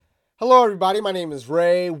Hello everybody, my name is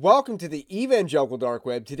Ray. Welcome to the Evangelical Dark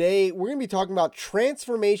Web. Today we're going to be talking about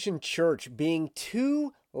Transformation Church being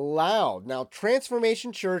too loud. Now,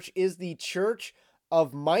 Transformation Church is the church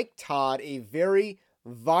of Mike Todd, a very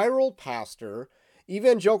viral pastor.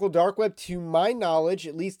 Evangelical Dark Web, to my knowledge,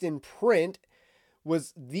 at least in print,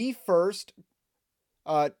 was the first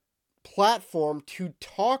platform to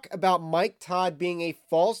talk about Mike Todd being a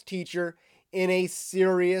false teacher in a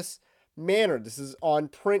serious manner. This is on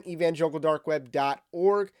print,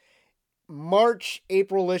 evangelicaldarkweb.org. March,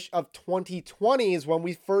 April-ish of 2020 is when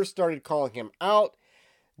we first started calling him out.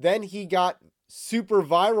 Then he got super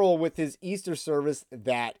viral with his Easter service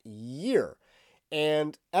that year.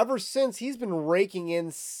 And ever since, he's been raking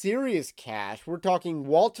in serious cash. We're talking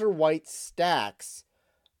Walter White stacks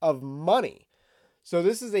of money. So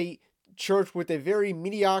this is a church with a very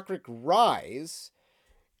mediocre rise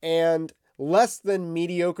and less than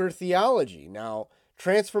mediocre theology. Now,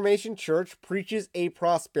 Transformation Church preaches a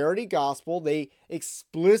prosperity gospel. They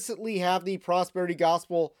explicitly have the prosperity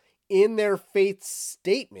gospel in their faith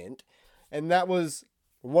statement, and that was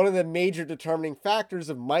one of the major determining factors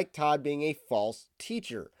of Mike Todd being a false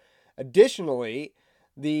teacher. Additionally,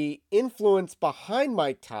 the influence behind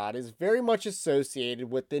Mike Todd is very much associated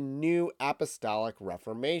with the New Apostolic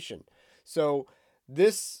Reformation. So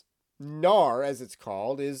this NAR, as it's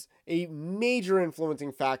called, is a major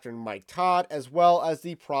influencing factor in Mike Todd, as well as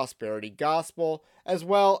the prosperity gospel, as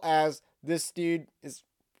well as this dude is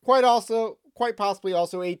quite possibly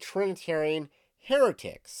also a Trinitarian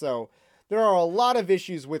heretic. So there are a lot of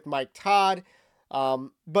issues with Mike Todd,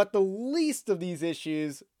 but the least of these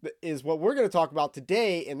issues is what we're going to talk about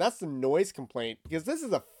today, and that's the noise complaint, because this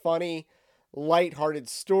is a funny, lighthearted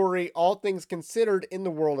story, all things considered, in the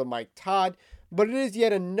world of Mike Todd. But it is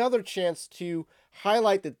yet another chance to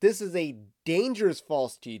highlight that this is a dangerous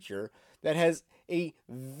false teacher that has a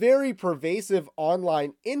very pervasive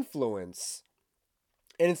online influence,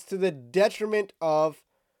 and it's to the detriment of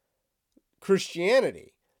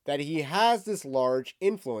Christianity that he has this large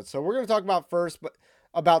influence. So we're going to talk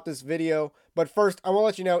about this video, but first I want to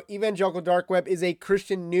let you know Evangelical Dark Web is a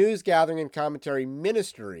Christian news gathering and commentary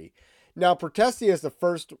ministry. Now, Protestia is the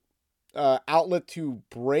first outlet to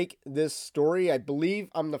break this story. I believe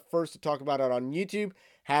I'm the first to talk about it on YouTube.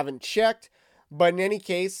 Haven't checked, but in any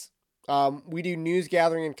case, we do news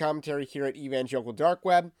gathering and commentary here at Evangelical Dark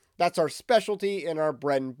Web. That's our specialty and our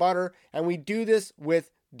bread and butter, and we do this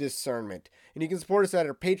with discernment. And you can support us at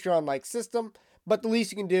our Patreon-like system, but the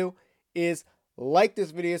least you can do is like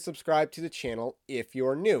this video, subscribe to the channel if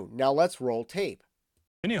you're new. Now let's roll tape.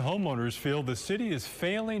 Many homeowners feel the city is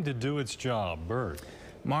failing to do its job. Bert.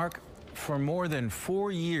 Mark, for more than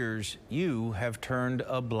 4 years, you have turned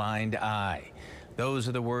a blind eye. Those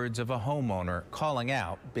are the words of a homeowner calling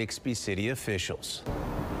out Bixby City officials.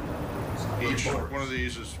 Each one of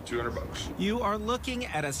these is $200. You are looking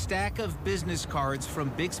at a stack of business cards from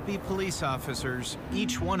Bixby police officers,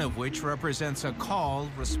 each one of which represents a call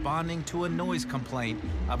responding to a noise complaint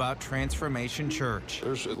about Transformation Church.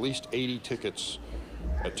 There's at least 80 tickets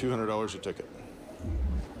at $200 a ticket.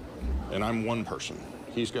 And I'm one person.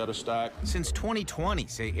 He's got a stack. Since 2020,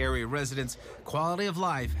 say area residents, quality of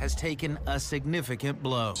life has taken a significant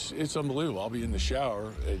blow. It's unbelievable. I'll be in the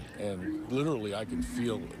shower and literally I can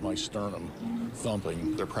feel my sternum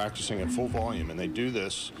thumping. They're practicing at full volume, and they do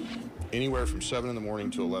this anywhere from 7 in the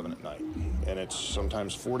morning to 11 at night. And it's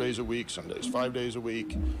sometimes 4 days a week, some days 5 days a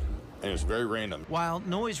week. And it's very random. While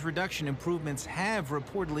noise reduction improvements have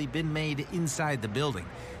reportedly been made inside the building,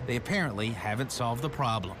 they apparently haven't solved the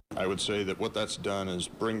problem. I would say that what that's done is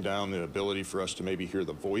bring down the ability for us to maybe hear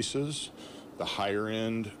the voices, the higher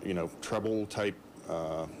end, treble type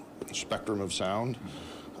spectrum of sound.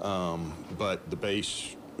 But the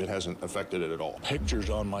bass, it hasn't affected it at all. Pictures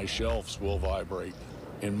on my shelves will vibrate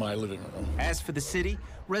in my living room. As for the city,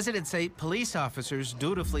 residents say police officers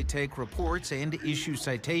dutifully take reports and issue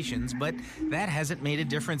citations, but that hasn't made a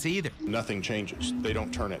difference either. Nothing changes. They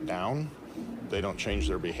don't turn it down. They don't change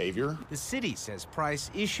their behavior. The city says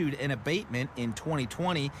Price issued an abatement in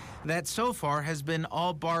 2020 that so far has been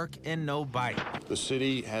all bark and no bite. The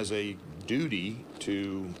city has a duty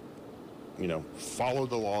to, follow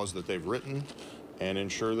the laws that they've written and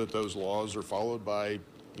ensure that those laws are followed by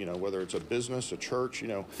whether it's a business, a church,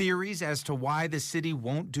 Theories as to why the city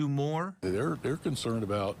won't do more? They're concerned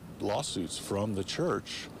about lawsuits from the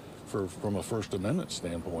church from a First Amendment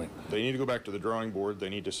standpoint. They need to go back to the drawing board. They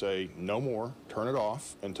need to say no more, turn it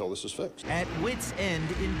off until this is fixed. At wit's end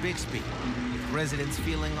in Bixby, with residents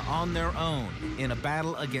feeling on their own in a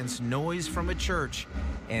battle against noise from a church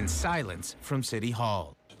and silence from City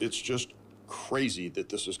Hall. It's just crazy that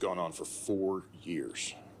this has gone on for 4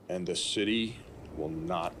 years. and the city will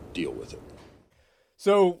not deal with it.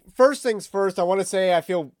 So first things first, I want to say I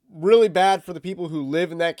feel really bad for the people who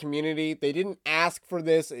live in that community. They didn't ask for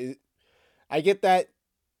this. I get that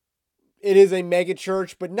it is a mega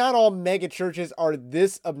church, but not all mega churches are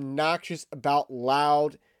this obnoxious about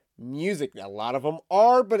loud music. A lot of them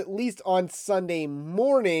are, but at least on Sunday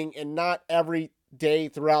morning and not every day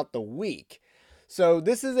throughout the week. So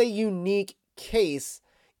this is a unique case,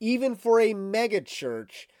 even for a mega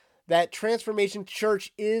church, that Transformation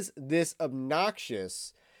Church is this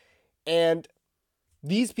obnoxious. And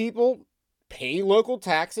these people pay local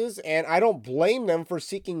taxes, and I don't blame them for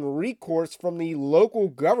seeking recourse from the local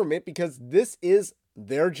government because this is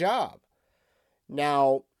their job.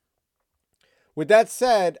 Now, with that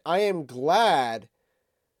said, I am glad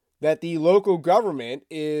that the local government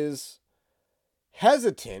is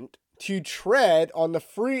hesitant to tread on the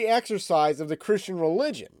free exercise of the Christian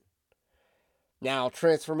religion. Now,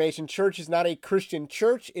 Transformation Church is not a Christian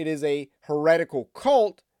church. It is a heretical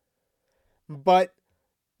cult. But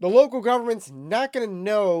the local government's not going to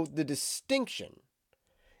know the distinction.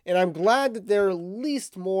 And I'm glad that they're at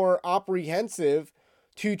least more apprehensive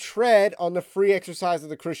to tread on the free exercise of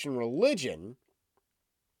the Christian religion.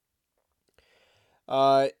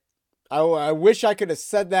 I wish I could have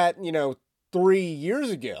said that, 3 years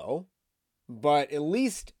ago. But at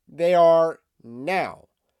least they are now.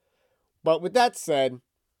 But with that said,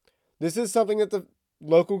 this is something that the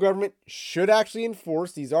local government should actually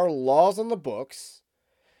enforce. These are laws on the books.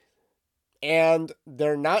 And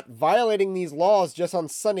they're not violating these laws just on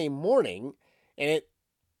Sunday morning. And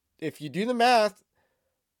if you do the math,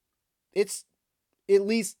 it's at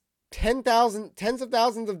least tens of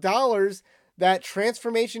thousands of dollars that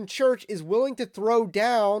Transformation Church is willing to throw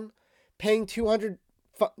down, paying $200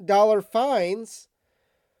 fines,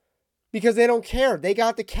 because they don't care. They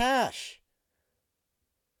got the cash.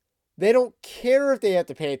 They don't care if they have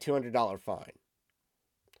to pay a $200 fine.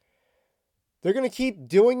 They're going to keep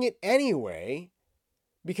doing it anyway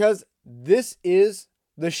because this is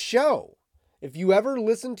the show. If you ever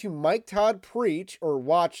listen to Mike Todd preach or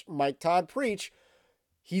watch Mike Todd preach,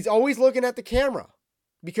 he's always looking at the camera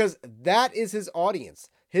because that is his audience.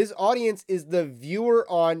 His audience is the viewer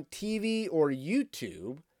on TV or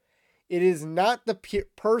YouTube. It is not the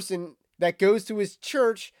person that goes to his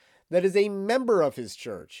church that is a member of his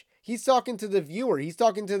church. He's talking to the viewer. He's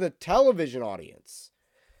talking to the television audience.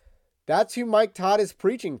 That's who Mike Todd is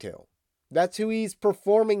preaching to. That's who he's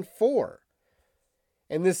performing for.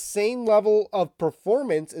 And this same level of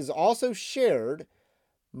performance is also shared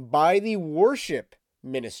by the worship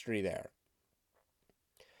ministry there.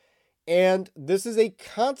 And this is a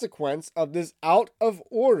consequence of this out of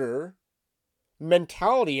order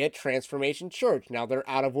mentality at Transformation Church. Now, they're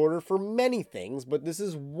out of order for many things, but this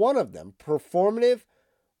is one of them: performative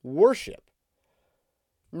worship.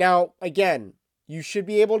 Now, again, you should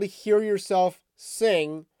be able to hear yourself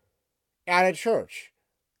sing at a church.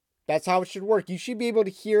 That's how it should work. You should be able to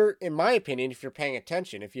hear, in my opinion, if you're paying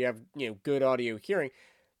attention, if you have, good audio hearing,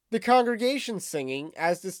 the congregation singing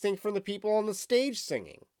as distinct from the people on the stage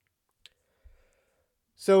singing.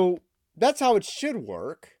 So that's how it should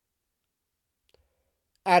work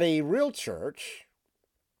at a real church.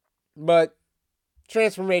 But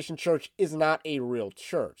Transformation Church is not a real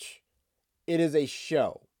church. It is a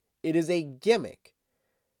show. It is a gimmick.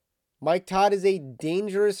 Mike Todd is a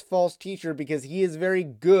dangerous false teacher because he is very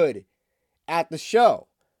good at the show.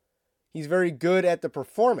 He's very good at the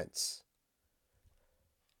performance.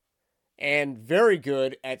 And very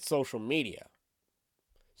good at social media.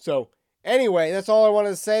 So, anyway, that's all I wanted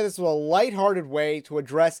to say. This was a lighthearted way to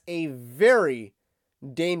address a very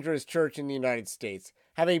dangerous church in the United States.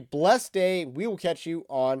 Have a blessed day. We will catch you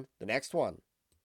on the next one.